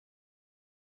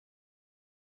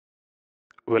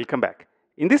Welcome back.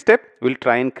 In this step, we'll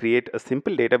try and create a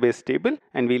simple database table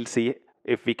and we'll see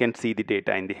if we can see the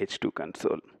data in the H2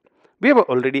 console. We have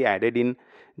already added in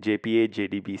JPA,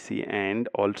 JDBC and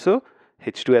also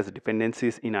H2 as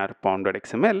dependencies in our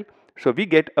pom.xml. So we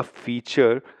get a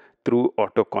feature through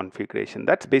auto configuration.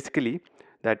 That's basically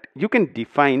that you can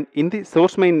define in the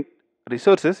source main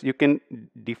resources, you can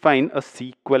define a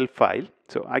SQL file.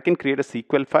 So I can create a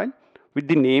SQL file with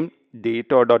the name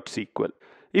data.sql.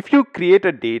 If you create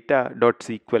a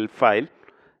data.sql file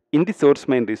in the source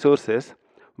main resources,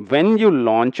 when you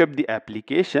launch up the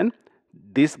application,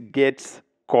 this gets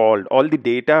called. All the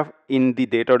data in the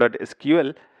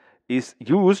data.sql is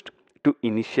used to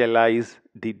initialize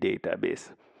the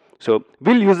database. So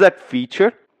we'll use that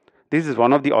feature. This is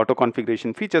one of the auto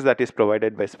configuration features that is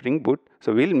provided by Spring Boot.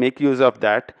 So we'll make use of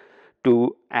that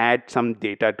to add some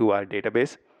data to our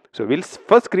database. So we'll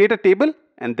first create a table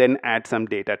and then add some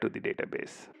data to the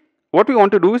database. What we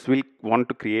want to do is we'll want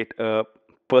to create a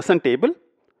person table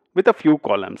with a few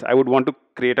columns. I would want to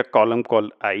create a column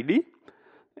called ID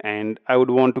and I would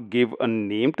want to give a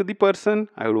name to the person.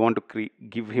 I would want to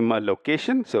give him a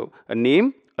location. So a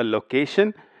name, a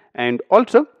location, and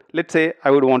also let's say I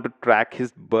would want to track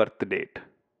his birth date,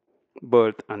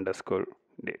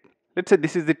 birth_date. Let's say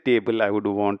this is the table I would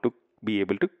want to be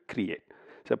able to create.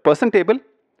 So person table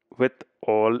with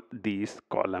all these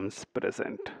columns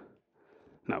present.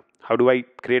 Now, how do I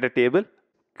create a table?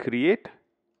 Create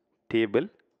table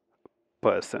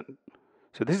person.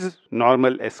 So this is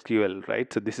normal SQL,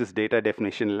 right? So this is data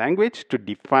definition language to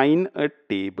define a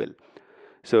table.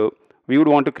 So we would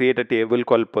want to create a table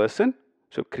called person.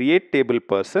 So create table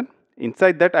person.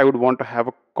 Inside that, I would want to have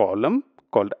a column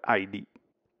called ID.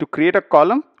 To create a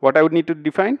column, what I would need to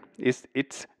define is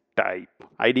its type.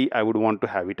 ID, I would want to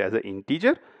have it as an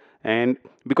integer. And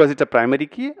because it's a primary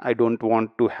key, I don't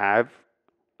want to have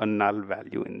a null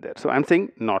value in there. So I'm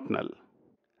saying not null.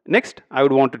 Next, I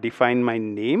would want to define my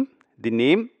name. The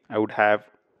name, I would have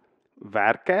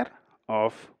varchar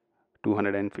of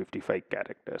 255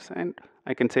 characters. And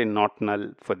I can say not null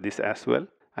for this as well.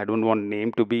 I don't want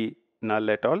name to be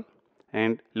null at all.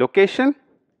 And location,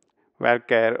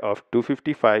 varchar of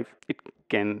 255, it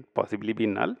can possibly be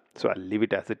null. So I'll leave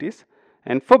it as it is.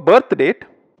 And for birth date,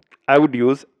 I would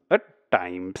use a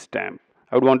timestamp.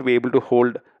 I would want to be able to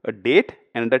hold a date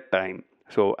and a time.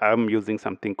 So I'm using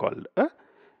something called a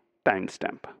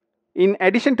timestamp. In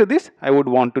addition to this, I would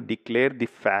want to declare the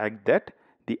fact that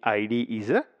the ID is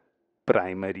a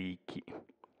primary key.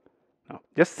 Now,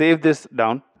 just save this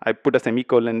down. I put a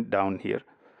semicolon down here.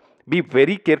 Be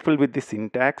very careful with the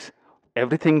syntax.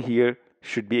 Everything here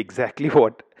should be exactly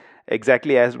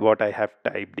as what I have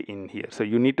typed in here. So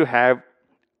you need to have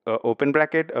an open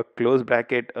bracket, a close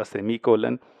bracket, a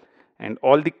semicolon, and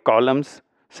all the columns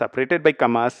separated by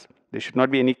commas. There should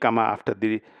not be any comma after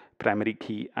the primary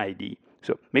key ID.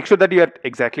 So make sure that you are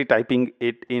exactly typing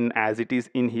it in as it is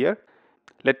in here.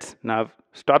 Let's now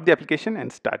stop the application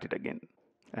and start it again.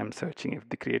 I'm searching if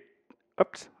the create,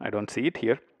 oops, I don't see it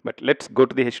here, but let's go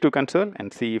to the H2 console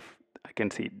and see if I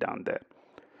can see it down there.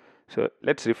 So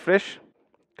let's refresh,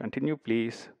 continue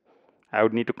please. I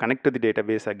would need to connect to the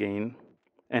database again.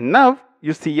 And now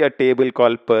you see a table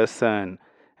called person.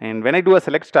 And when I do a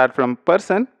select star from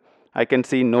person, I can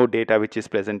see no data which is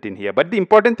present in here. But the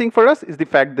important thing for us is the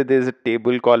fact that there is a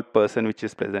table called person which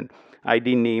is present.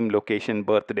 ID, name, location,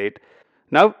 birth date.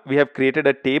 Now we have created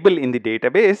a table in the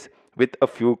database with a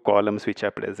few columns which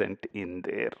are present in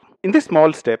there. In this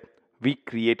small step, we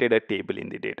created a table in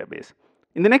the database.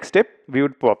 In the next step, we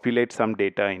would populate some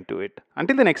data into it.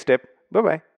 Until the next step,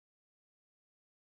 bye-bye.